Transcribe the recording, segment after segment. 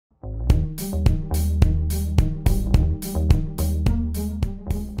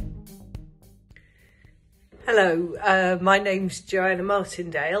Hello, my name's Joanna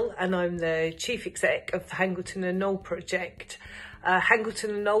Martindale and I'm the Chief Exec of the Hangleton and Knoll Project.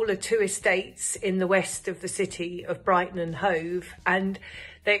 Hangleton and Knoll are two estates in the west of the city of Brighton and Hove, and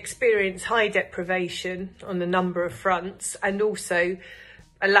they experience high deprivation on a number of fronts and also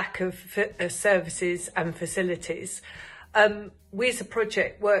a lack of services and facilities. We as a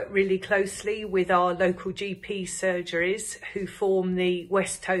project work really closely with our local GP surgeries who form the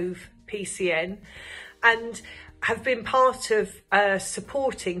West Hove PCN and have been part of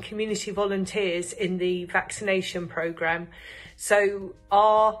supporting community volunteers in the vaccination programme. So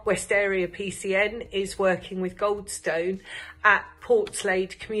our West Area PCN is working with Goldstone at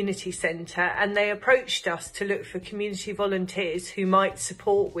Portslade Community Centre, and they approached us to look for community volunteers who might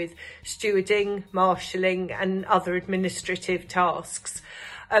support with stewarding, marshalling and other administrative tasks.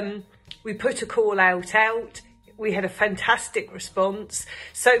 We put a call out. We had a fantastic response.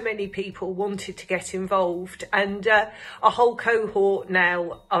 So many people wanted to get involved, and a whole cohort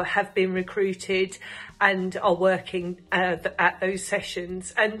now have been recruited and are working at those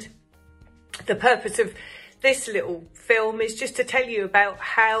sessions. And the purpose of this little film is just to tell you about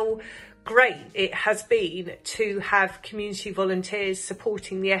how great it has been to have community volunteers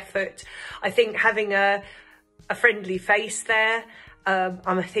supporting the effort. I think having a friendly face there,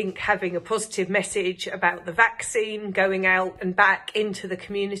 I think having a positive message about the vaccine, going out and back into the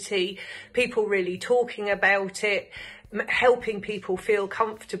community, people really talking about it, helping people feel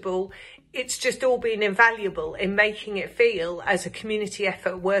comfortable. It's just all been invaluable in making it feel as a community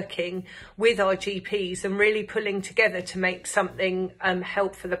effort working with our GPs and really pulling together to make something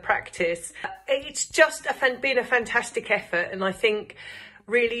help for the practice. It's just been a fantastic effort, and I think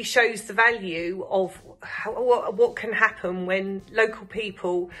really shows the value of what can happen when local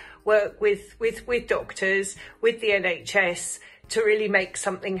people work with doctors, with the NHS to really make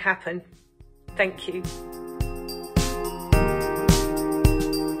something happen. Thank you.